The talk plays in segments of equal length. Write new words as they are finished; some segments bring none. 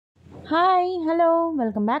Hi, hello,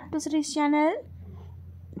 welcome back to Sri's channel.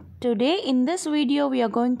 Today in this video we are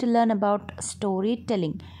going to learn about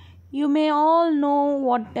storytelling. You may all know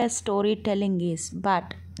what a storytelling is,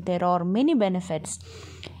 but there are many benefits.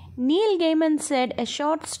 Neil Gaiman said a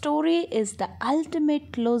short story is the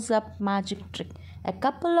ultimate close-up magic trick. A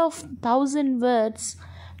couple of thousand words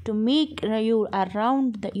to make you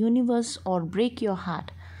around the universe or break your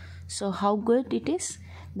heart. So how good it is?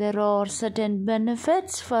 There are certain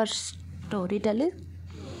benefits for storytelling.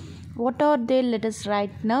 What are they? Let us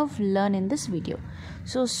right now learn in this video.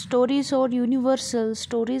 So stories are universal.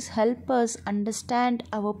 Stories help us understand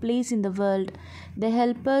our place in the world. They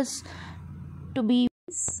help us to be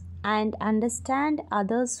and understand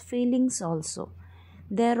others' feelings also.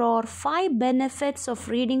 There are 5 benefits of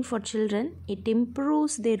reading for children. It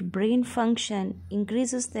improves their brain function,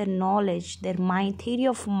 increases their knowledge, their theory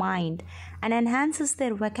of mind, and enhances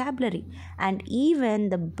their vocabulary. And even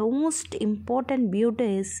the most important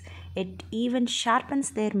beauty is it even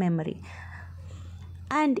sharpens their memory.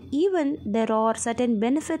 And even there are certain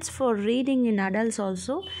benefits for reading in adults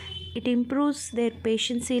also. It improves their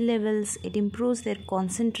patience levels, it improves their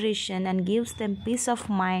concentration and gives them peace of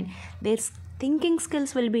mind. Their thinking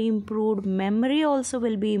skills will be improved, memory also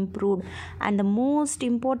will be improved, and the most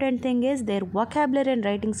important thing is their vocabulary and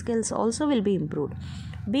writing skills also will be improved.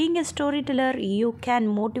 Being a storyteller, you can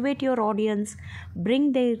motivate your audience,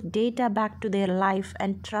 bring their data back to their life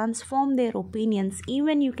and transform their opinions.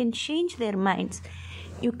 Even you can change their minds.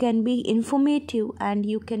 You can be informative and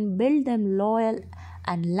you can build them loyal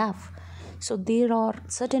and love. So there are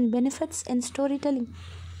certain benefits in storytelling.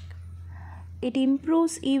 It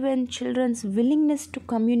improves even children's willingness to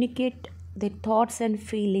communicate their thoughts and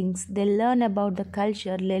feelings. They learn about the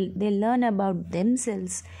culture, they learn about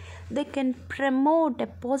themselves. They can promote a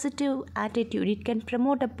positive attitude. It can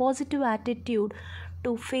promote a positive attitude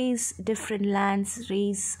to face different lands,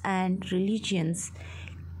 race and religions.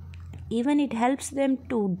 Even it helps them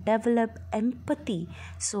to develop empathy.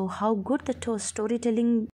 So how good the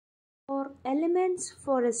storytelling. For elements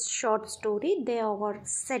for a short story, they are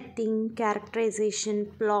setting,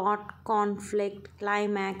 characterization, plot, conflict,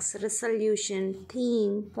 climax, resolution,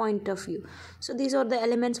 theme, point of view. So these are the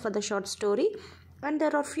elements for the short story. And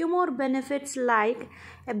there are few more benefits, like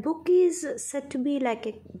a book is said to be like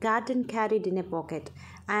a garden carried in a pocket,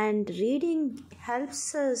 and reading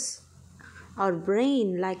helps us our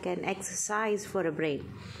brain like an exercise for a brain,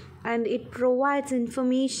 and it provides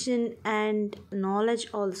information and knowledge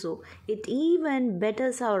also. It even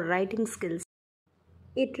betters our writing skills.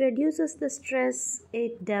 It reduces the stress,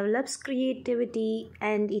 it develops creativity,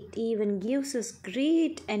 and it even gives us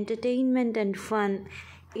great entertainment and fun.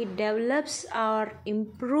 It develops or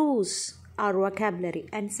improves our vocabulary,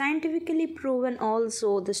 and scientifically proven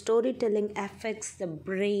also the storytelling affects the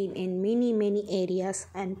brain in many areas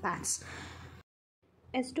and parts.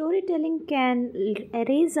 A storytelling can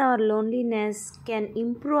erase our loneliness, can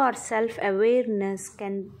improve our self-awareness,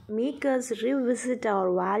 can make us revisit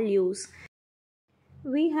our values.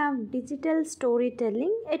 We have digital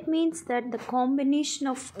storytelling. It means that the combination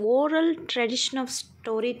of oral tradition of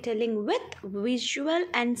storytelling with visual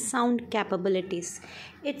and sound capabilities.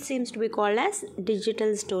 It seems to be called as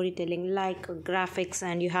digital storytelling, like graphics,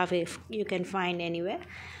 and you can find anywhere.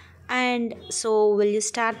 And so will you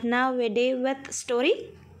start now a day with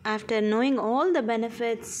story? After knowing all the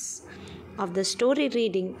benefits of the story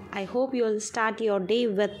reading, I hope you will start your day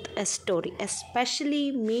with a story.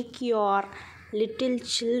 Especially make your little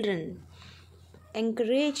children,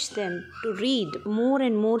 encourage them to read more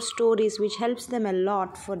and more stories, which helps them a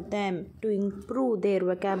lot for them to improve their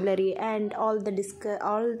vocabulary and all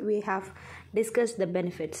we have discussed the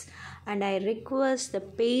benefits. And I request the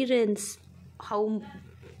parents, how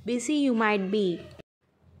busy you might be,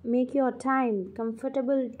 make your time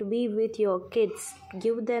comfortable to be with your kids.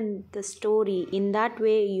 Give them the story. In that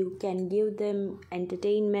way you can give them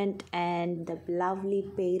entertainment and the lovely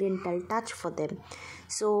parental touch for them.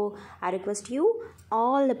 So I request you,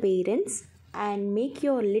 all the parents, and make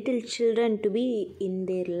your little children to be in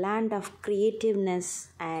their land of creativeness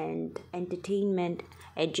and entertainment,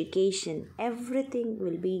 education. Everything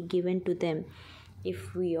will be given to them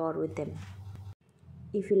if we are with them.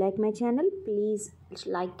 If you like my channel, please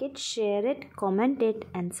like it, share it, comment it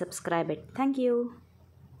and subscribe it. Thank you.